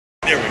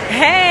There we go.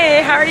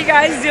 Hey, how are you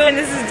guys doing?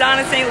 This is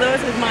Donna St.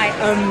 Louis with my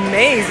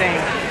amazing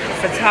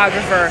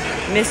photographer,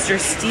 Mr.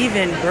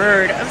 Stephen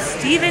Bird of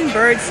Stephen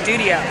Bird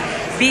Studio.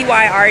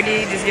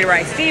 B-Y-R-D, just get it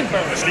right. Steve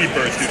Bird. Steve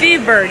Bird.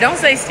 Steve Bird. Don't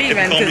say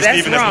Steven, because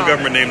that's Steven, wrong. that's no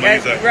government name. Don't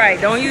use that. Right,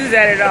 don't use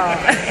that at all.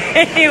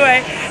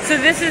 Anyway, so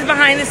this is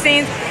behind the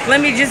scenes. Let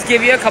me just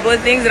give you a couple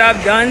of things that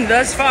I've done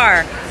thus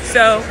far.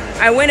 So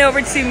I went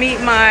over to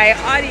meet my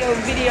audio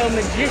video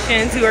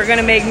magicians who are going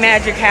to make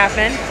magic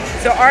happen.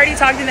 So I already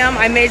talked to them.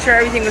 I made sure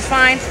everything was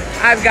fine.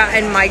 I've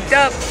gotten mic'd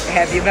up.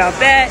 Happy about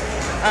that.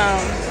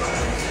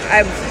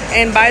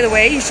 And by the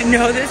way, you should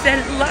know this, that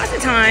lots of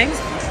times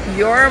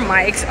your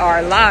mics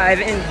are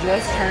live and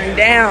just turned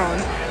down.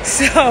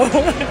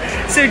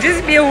 So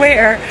just be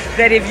aware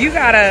that if you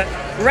gotta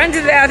run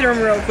to the bathroom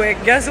real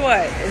quick, guess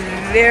what?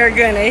 They're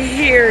gonna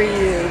hear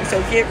you.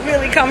 So get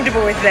really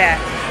comfortable with that.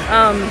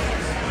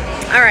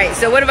 All right,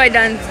 so what have I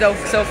done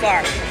so far?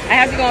 I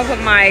have to go and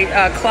put my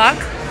clock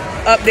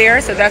up there,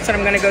 so that's what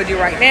I'm gonna go do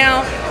right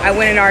now. I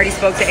went and already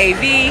spoke to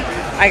AV.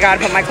 I gotta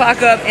put my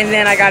clock up, and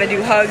then I gotta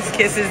do hugs,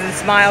 kisses, and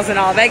smiles, and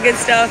all that good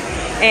stuff.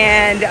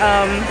 And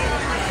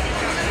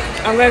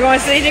I'm gonna go on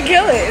stage and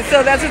kill it.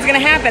 So that's what's gonna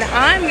happen.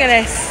 I'm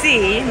gonna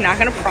see, not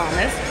gonna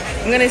promise,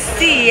 I'm gonna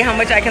see how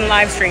much I can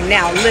live stream.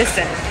 Now,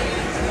 listen,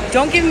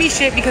 don't give me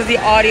shit because the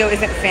audio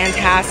isn't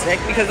fantastic,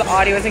 because the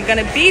audio isn't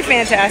gonna be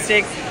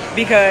fantastic,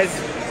 because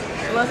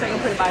unless I can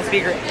put it by a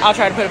speaker, I'll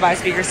try to put it by a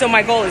speaker. So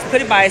my goal is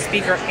put it by a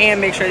speaker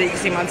and make sure that you can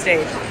see me on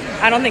stage.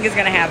 I don't think it's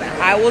gonna happen.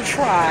 I will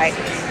try,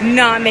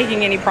 not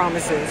making any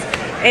promises.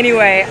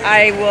 Anyway,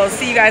 I will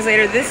see you guys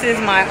later. This is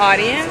my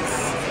audience.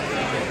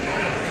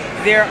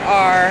 There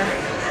are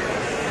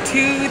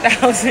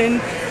 2,000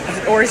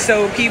 or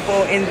so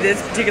people in this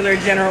particular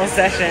general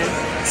session.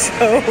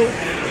 So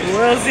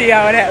we'll see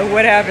how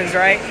what happens,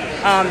 right?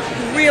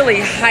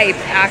 Really hype,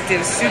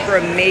 active, super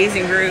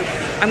amazing group.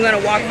 I'm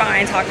gonna walk by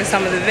and talk to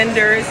some of the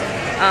vendors,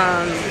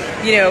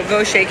 you know,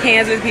 go shake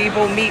hands with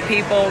people, meet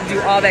people,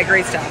 do all that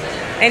great stuff.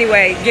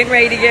 Anyway, getting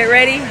ready to get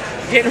ready.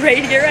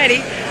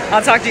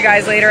 I'll talk to you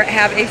guys later.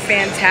 Have a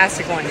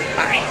fantastic one.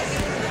 Bye.